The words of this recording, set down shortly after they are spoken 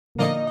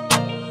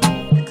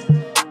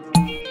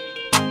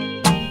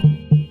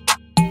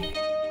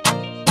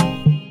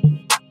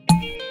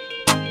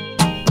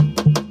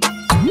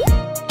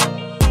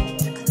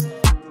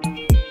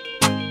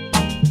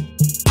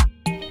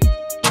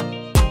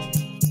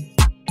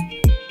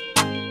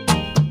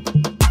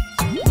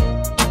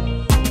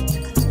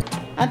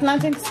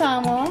Atlantic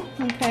salmon,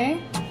 okay,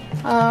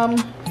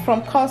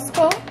 from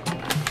Costco.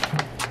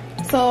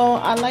 So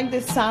I like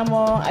this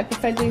salmon. I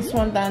prefer this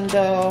one than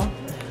the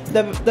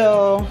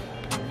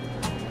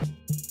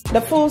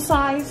full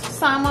size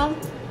salmon,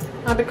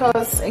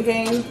 because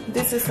again,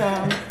 this is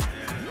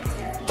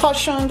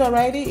portioned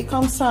already. It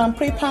comes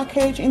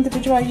pre-packaged,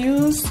 individual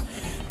use.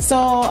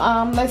 So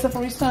let's say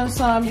for instance,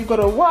 you go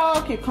to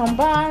work, you come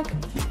back,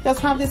 just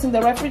have this in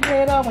the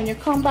refrigerator. When you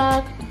come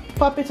back,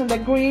 pop it on the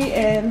grill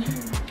and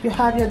you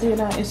have your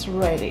dinner. It's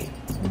ready.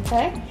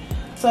 Okay,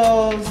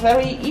 so it's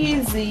very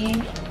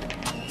easy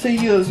to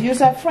use,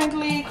 user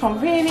friendly,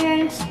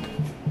 convenient,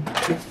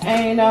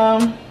 and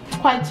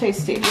quite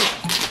tasty.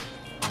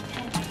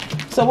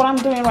 So what I'm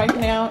doing right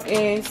now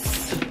is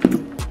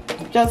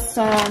just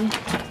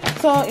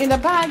so in the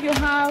bag you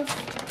have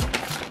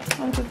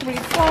 1, 2, 3,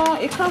 4.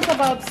 It comes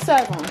about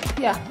 7.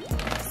 Yeah,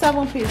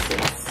 7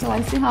 pieces. So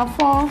I still have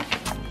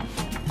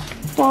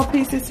 4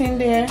 pieces in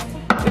there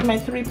with my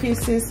 3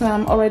 pieces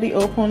already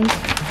opened.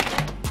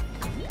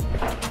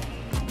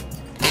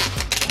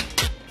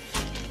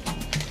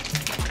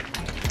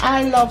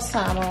 I love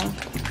salmon,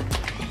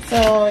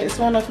 so it's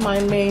one of my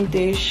main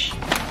dish.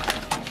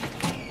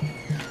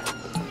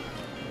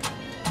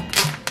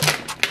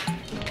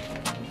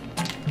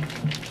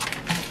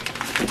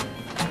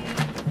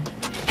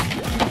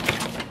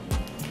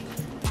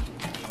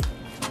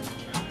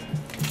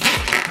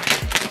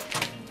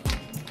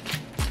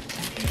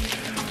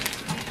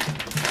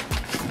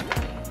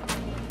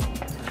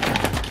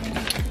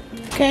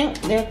 Okay,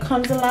 there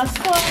comes the last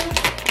one.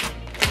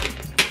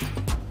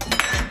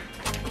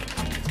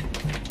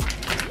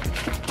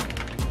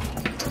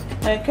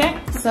 Okay,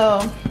 so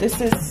this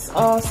is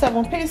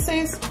 7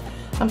 pieces.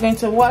 I'm going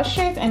to wash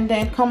it and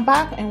then come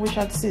back and we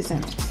shall season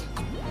it.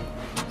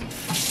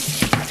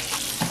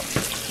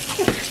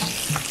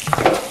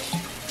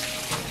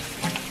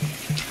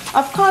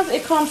 Of course,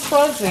 it comes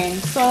frozen,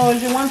 so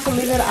if you want to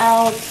leave it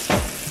out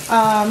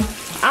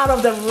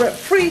of the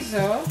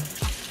freezer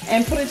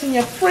and put it in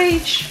your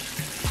fridge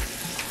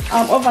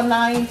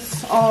overnight,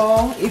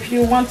 or if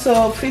you want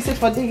to freeze it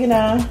for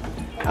dinner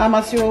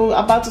as you're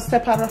about to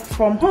step out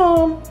from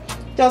home,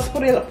 just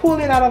pull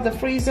it out of the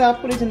freezer,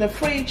 put it in the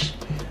fridge,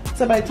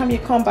 so by the time you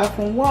come back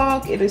from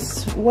work, it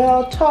is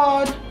well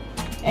thawed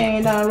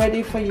and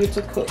ready for you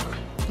to cook.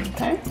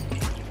 Okay.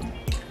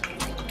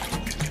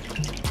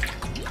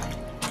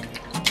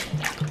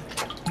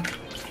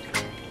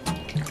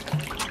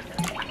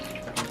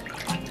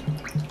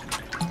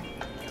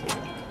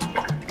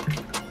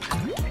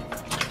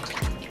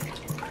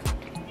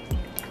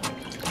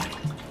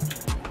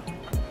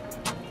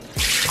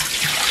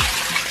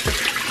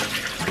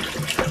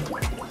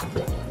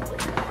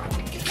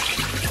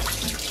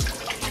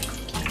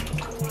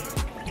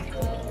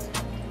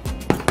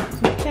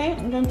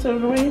 I'm going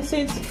to rinse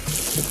it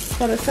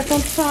for the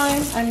second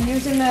time. I'm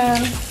using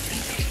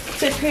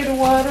tepid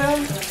water,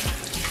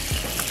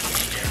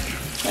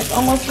 like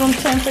almost room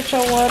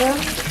temperature water.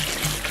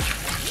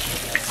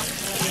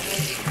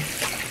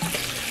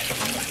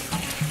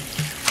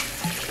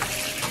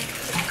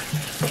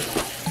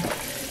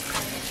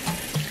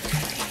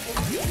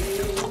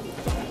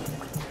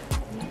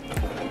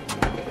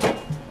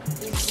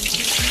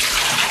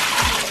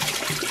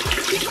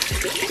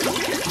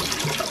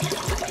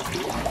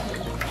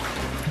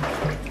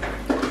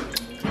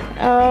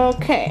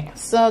 Okay,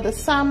 so the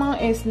salmon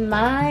is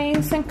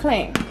nice and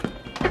clean.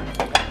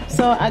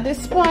 So at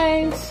this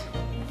point,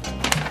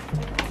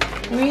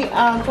 we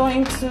are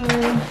going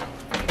to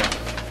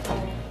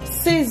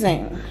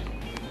season.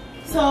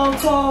 So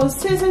to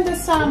season the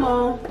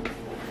salmon,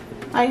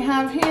 I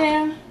have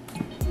here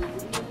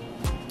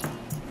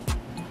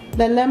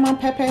the lemon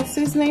pepper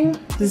seasoning,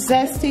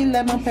 zesty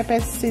lemon pepper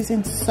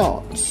seasoned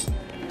salt.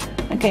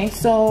 Okay,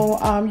 so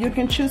you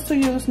can choose to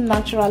use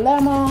natural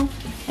lemon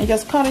and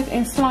just cut it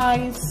in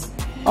slices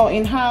or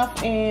in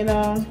half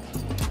and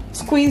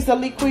squeeze the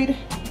liquid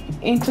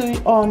into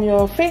on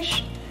your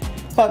fish.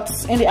 But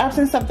in the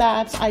absence of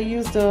that, I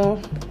use the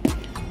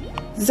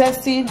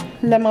zesty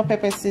lemon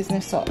pepper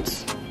seasoning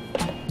salt.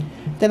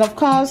 Then of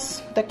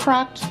course the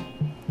cracked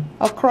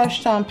or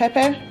crushed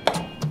pepper.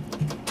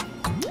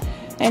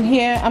 And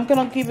here I'm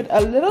gonna give it a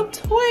little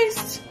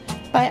twist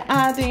by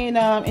adding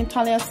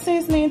Italian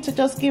seasoning to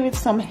just give it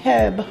some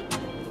herb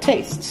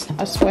taste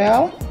as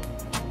well.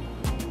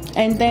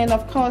 And then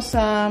of course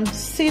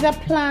cedar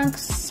plank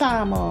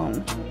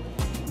salmon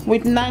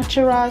with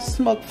natural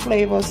smoke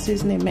flavor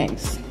seasoning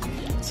mix.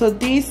 So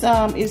this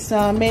is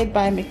made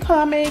by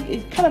McCormick.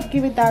 It kind of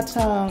gives it that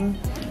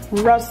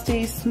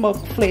rusty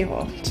smoke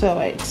flavor to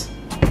it.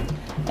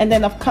 And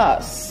then of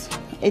course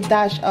a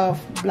dash of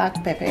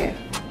black pepper.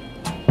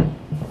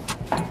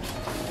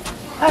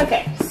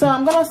 Okay, so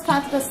I'm gonna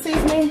start the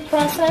seasoning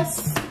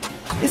process.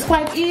 It's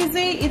quite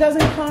easy. It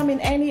doesn't come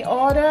in any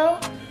order.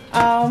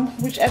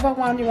 Whichever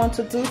one you want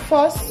to do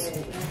first,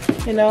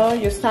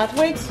 you start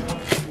with.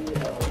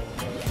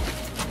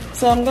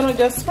 So I'm gonna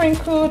just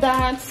sprinkle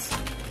that.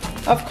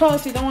 Of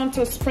course, you don't want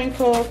to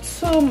sprinkle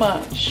too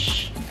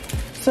much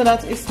so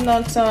that it's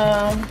not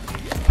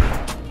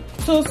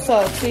too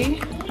salty,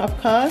 of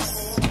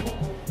course.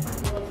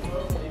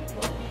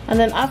 And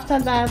then after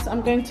that,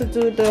 I'm going to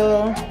do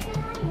the,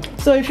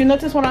 so if you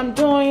notice what I'm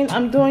doing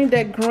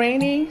the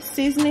grainy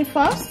seasoning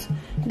first,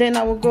 then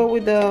I will go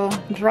with the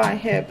dry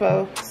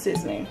herb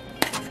seasoning.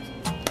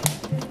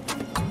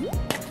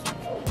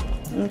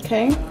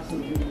 Okay,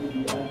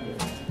 you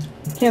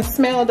can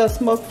smell the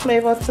smoke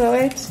flavor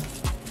to it.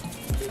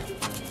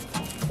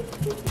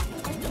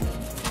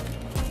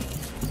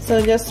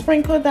 So just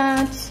sprinkle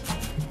that.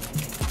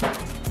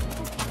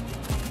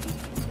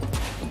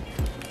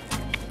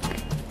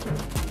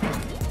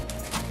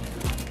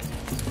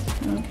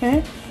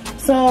 Okay,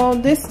 so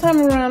this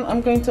time around I'm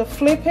going to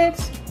flip it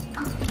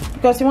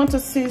because you want to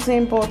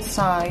season both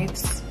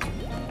sides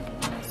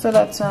so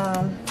that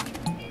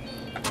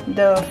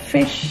the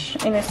fish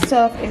in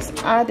itself is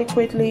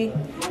adequately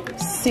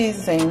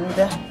seasoned.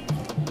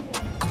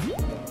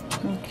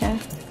 Okay,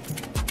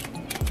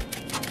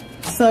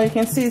 so you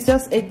can see it's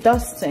just a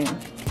dusting.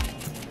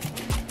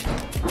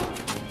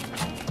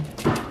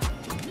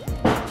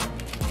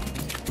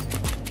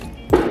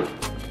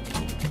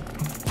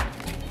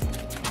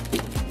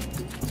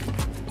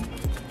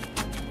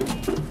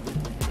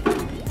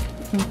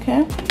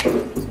 Okay,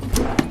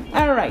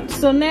 all right,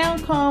 so now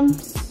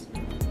comes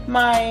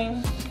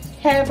my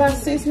herbal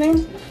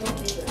seasoning.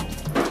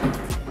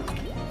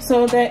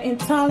 So the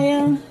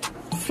Italian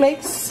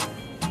flakes,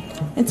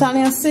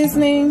 Italian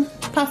seasoning,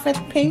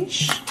 perfect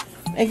pinch,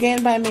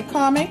 again by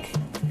McCormick.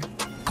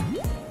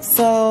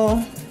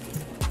 So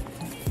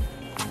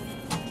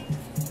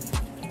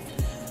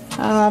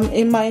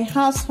in my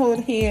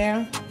household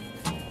here,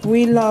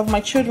 we love,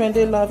 my children,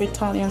 they love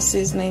Italian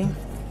seasoning,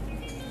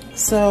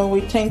 so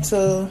we tend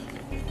to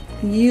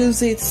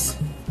use it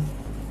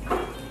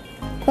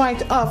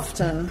quite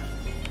often,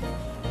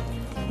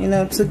 you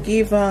know, to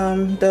give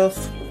the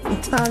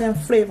Italian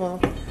flavor,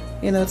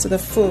 you know, to the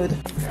food.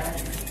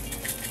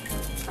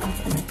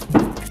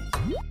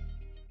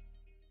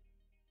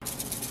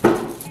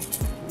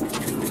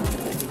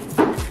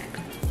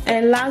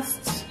 And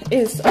last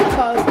is, of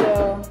course,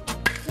 the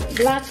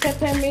black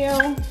pepper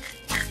meal,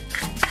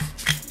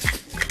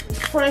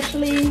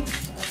 freshly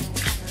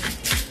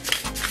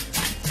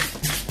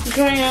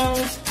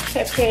ground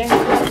pepper,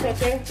 black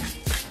pepper.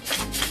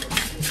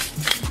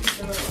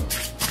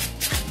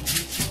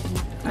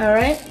 All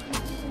right,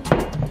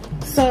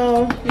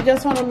 so you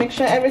just want to make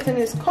sure everything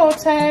is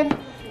coated.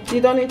 You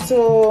don't need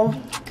to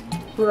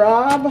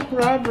rub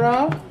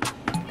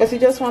because you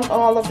just want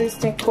all of this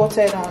thing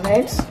coated on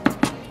it.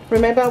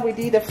 Remember, we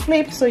did a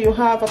flip, so you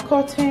have a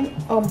coating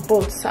on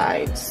both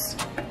sides.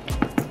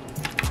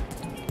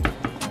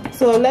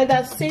 So let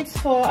that sit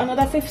for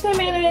another 15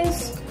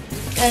 minutes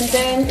and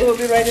then it will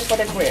be ready for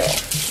the grill.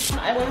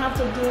 I will have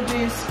to do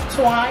this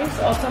twice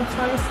or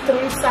sometimes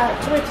three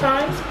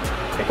times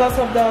because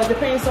of the,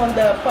 depends on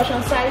the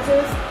portion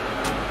sizes.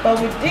 But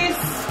with this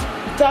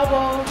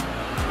double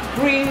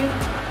grill,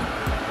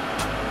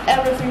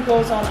 everything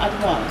goes on at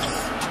once.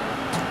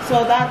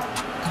 So that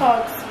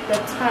cuts the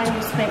time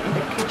you spend in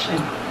the kitchen.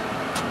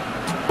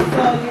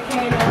 So you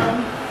can,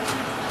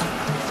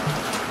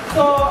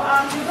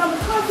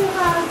 because you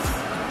have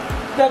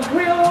the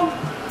grill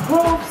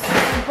grooves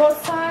on both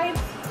sides,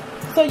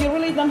 so you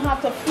really don't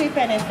have to flip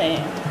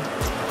anything.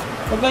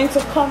 We're going to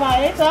cover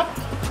it up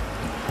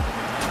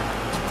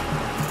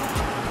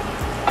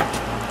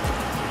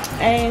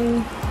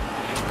and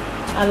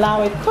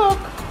allow it cook.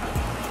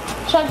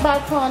 Check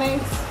back on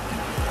it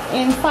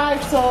in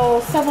 5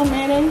 to 7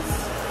 minutes,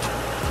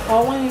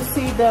 or when you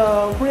see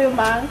the grill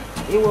mark,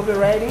 it will be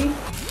ready.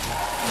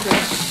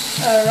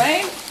 All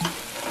right,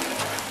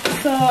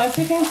 so as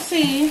you can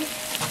see,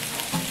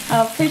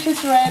 our fish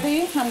is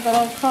ready. I'm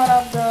gonna cut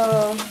off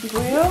the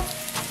grill,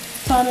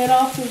 turn it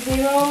off to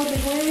 0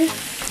 degrees.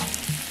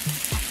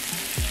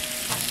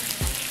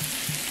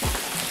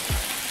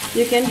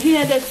 You can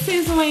hear the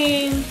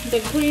sizzling, the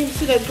grill,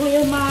 see the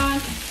grill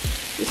mark,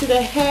 you see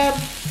the herb,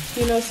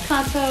 you know,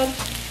 scattered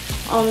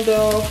on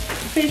the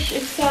fish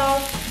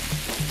itself.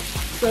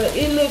 So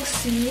it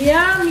looks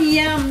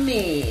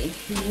yummy.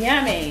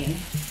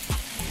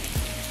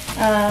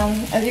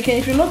 As you can,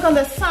 if you look on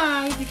the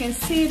side, you can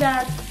see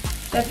that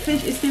the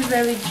fish is still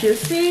very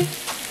juicy,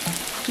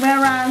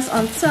 whereas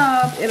on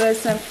top it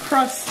is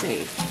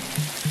crusty.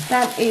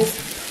 That is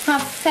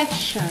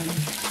perfection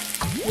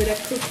with the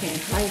cooking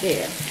right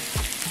there.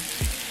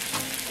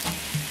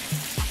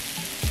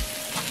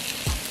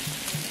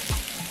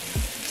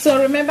 So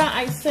remember,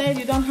 I said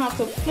you don't have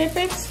to flip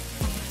it.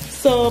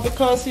 So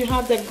because you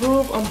have the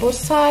groove on both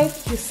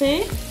sides, you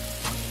see?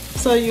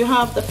 So you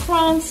have the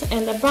front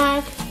and the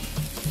back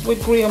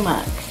with grill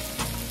mark.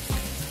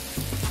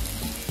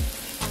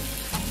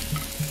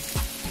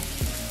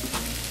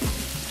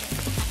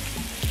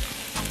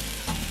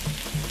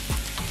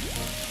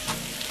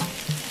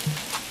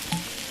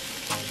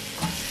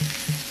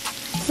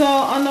 So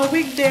on a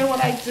weekday,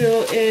 what I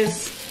do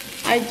is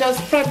I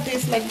just prep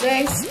this like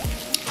this,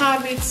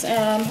 have it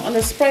on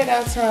a spread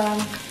out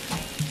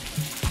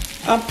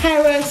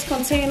Pyrex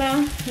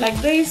container like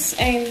this,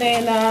 and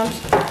then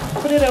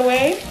put it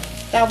away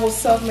that will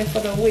serve me for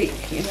the week,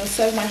 you know,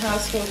 serve my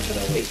household for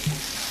the week.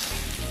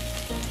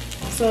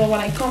 So when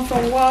I come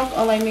from work,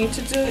 all I need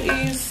to do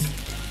is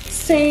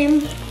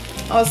steam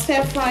or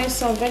stir fry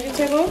some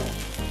vegetable,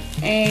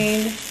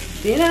 and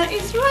dinner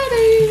is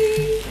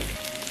ready.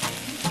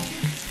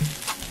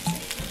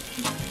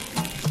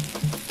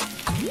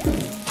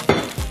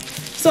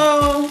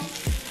 So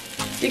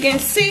you can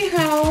see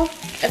how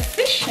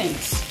efficient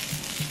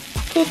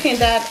cooking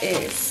that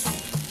is.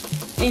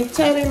 In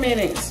 30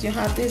 minutes you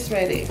have this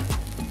ready.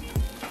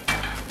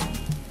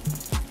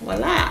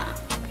 Voila.